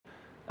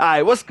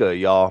Alright, what's good,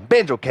 y'all?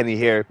 BanjoKenny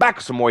here, back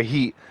with some more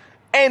heat.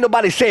 Ain't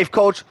nobody safe,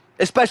 coach.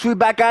 Especially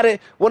back at it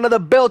with another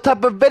build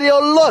type of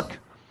video. Look,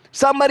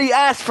 somebody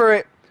asked for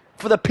it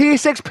for the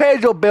P6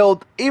 PEDRO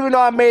build, even though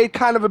I made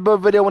kind of a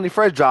build video when he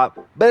first dropped.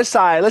 But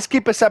aside, let's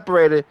keep it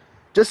separated,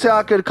 just so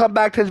I could come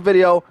back to this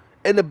video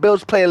in the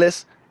builds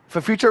playlist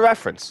for future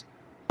reference.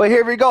 But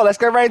here we go, let's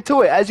get right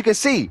into it. As you can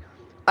see,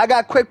 I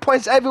got quick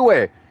points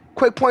everywhere.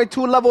 Quick point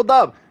 2 leveled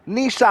up,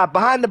 knee shot,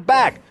 behind the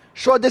back,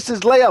 short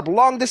distance layup,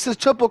 long distance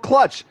triple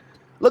clutch.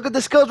 Look at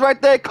the skills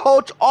right there,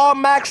 coach, all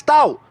maxed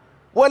out.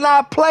 We're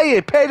not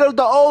playing PEDRO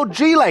the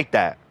OG like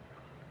that.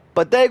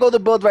 But there you go, the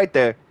build right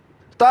there.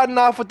 Starting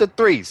off with the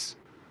threes.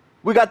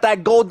 We got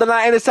that gold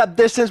deny intercept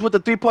distance with the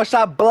 3-point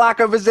shot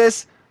blocker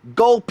resist.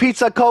 Gold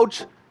pizza,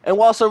 coach. And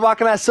we're also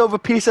rocking that silver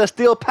pizza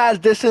steal pass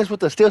distance with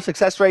the steal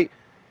success rate.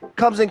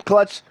 Comes in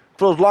clutch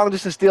for those long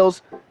distance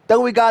steals.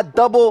 Then we got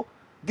double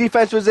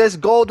defense resist,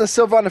 gold and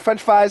silver on the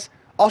french fries.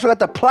 Also got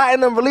the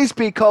platinum release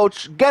speed,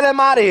 coach. Get him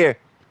out of here.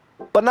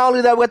 But not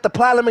only that, we got the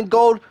platinum and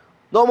gold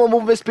normal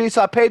movement speed,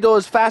 so our PEDRO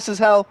is fast as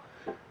hell.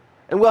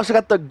 And we also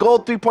got the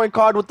gold 3-point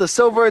card with the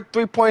silver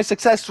 3-point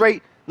success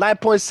rate,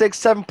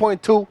 9.6,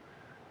 7.2.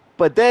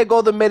 But there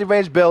go the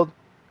mid-range build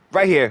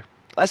right here.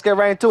 Let's get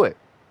right into it.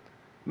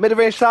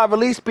 Mid-range shot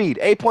release speed,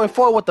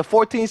 8.4 with the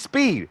 14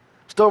 speed.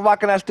 Still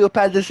rocking that steel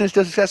pad distance,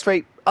 still success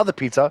rate, other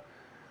pizza.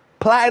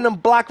 Platinum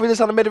block resist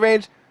on the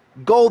mid-range,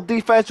 gold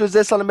defense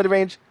resist on the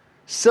mid-range,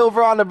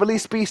 silver on the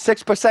release speed,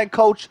 6%,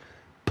 coach.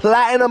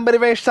 Platinum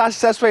mid-range shot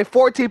success rate,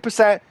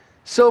 14%.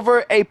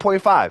 Silver,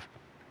 8.5.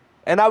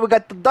 And now we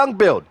got the dunk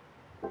build.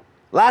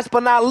 Last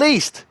but not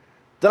least,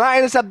 deny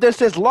intercept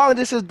distance, long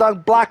distance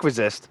dunk block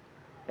resist.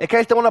 In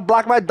case they want to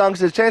block my dunks,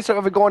 there's a chance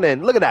of it going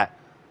in. Look at that.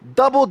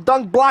 Double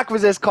dunk block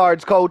resist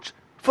cards, coach,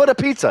 for the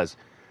pizzas.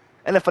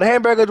 And then for the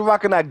hamburgers, we're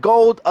rocking that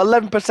gold,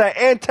 11%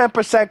 and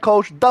 10%,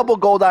 coach. Double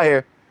gold out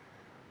here.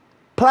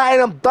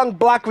 Platinum dunk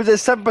block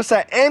resist,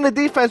 7%, and the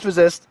defense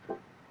resist.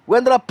 We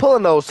ended up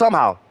pulling those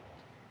somehow.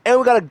 And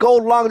we got a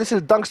gold long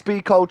distance dunk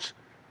speed, coach.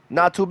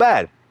 Not too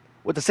bad.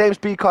 With the same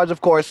speed cards, of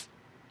course.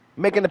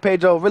 Making the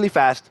PEDRO really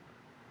fast.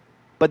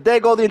 But there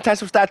go the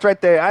intensive stats right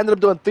there. I ended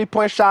up doing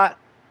 3-point shot,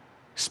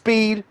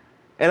 speed,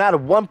 and I had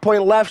 1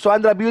 point left. So I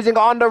ended up using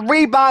on the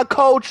rebound,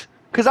 coach.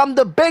 Because I'm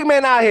the big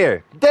man out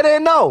here.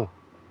 Didn't know.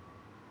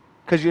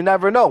 Because you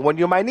never know when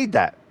you might need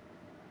that.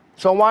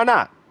 So why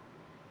not?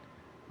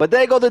 But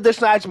there go the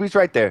additional attributes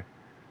right there.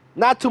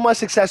 Not too much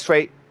success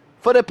rate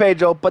for the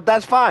PEDRO, but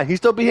that's fine. He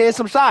still be hitting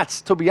some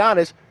shots, to be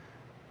honest.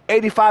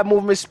 85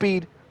 movement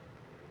speed.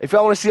 If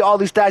y'all want to see all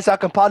these stats, y'all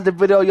can pause the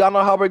video. Y'all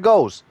know how it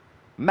goes.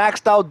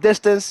 Maxed out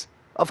distance,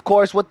 of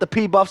course, with the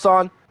P buffs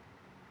on.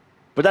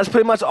 But that's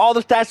pretty much all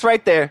the stats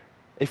right there.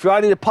 If y'all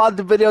need to pause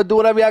the video, do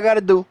whatever y'all got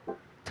to do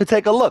to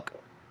take a look.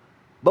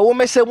 But we're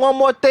missing one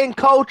more thing,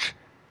 coach.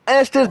 And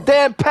it's this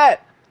damn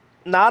pet.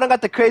 Now, I don't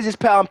got the craziest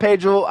pet on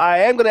PEDRO. I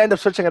am going to end up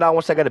switching it out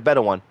once I get a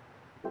better one.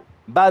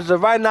 But as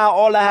of right now,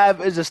 all I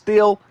have is a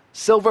steel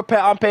silver pet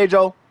on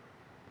PEDRO.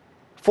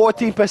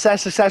 14%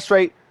 success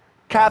rate.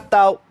 Capped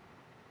out.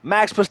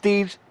 Max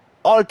prestige.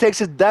 All it takes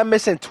is them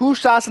missing 2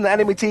 shots in the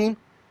enemy team.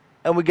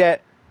 And we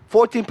get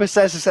 14%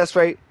 success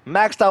rate.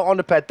 Maxed out on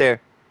the pet there.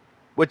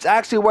 Which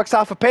actually works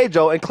out for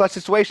PEDRO in clutch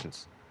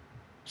situations.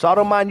 So I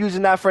don't mind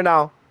using that for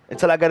now.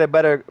 Until I get a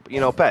better,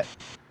 pet.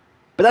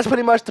 But that's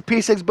pretty much the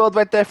P6 build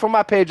right there for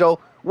my PEDRO.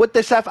 With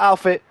the chef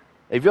outfit.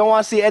 If you don't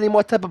want to see any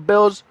more type of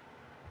builds,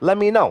 let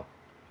me know.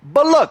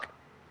 But look.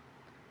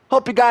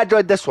 Hope you guys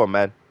enjoyed this one,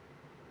 man.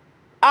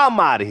 I'm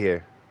out of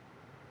here.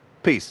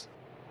 Peace.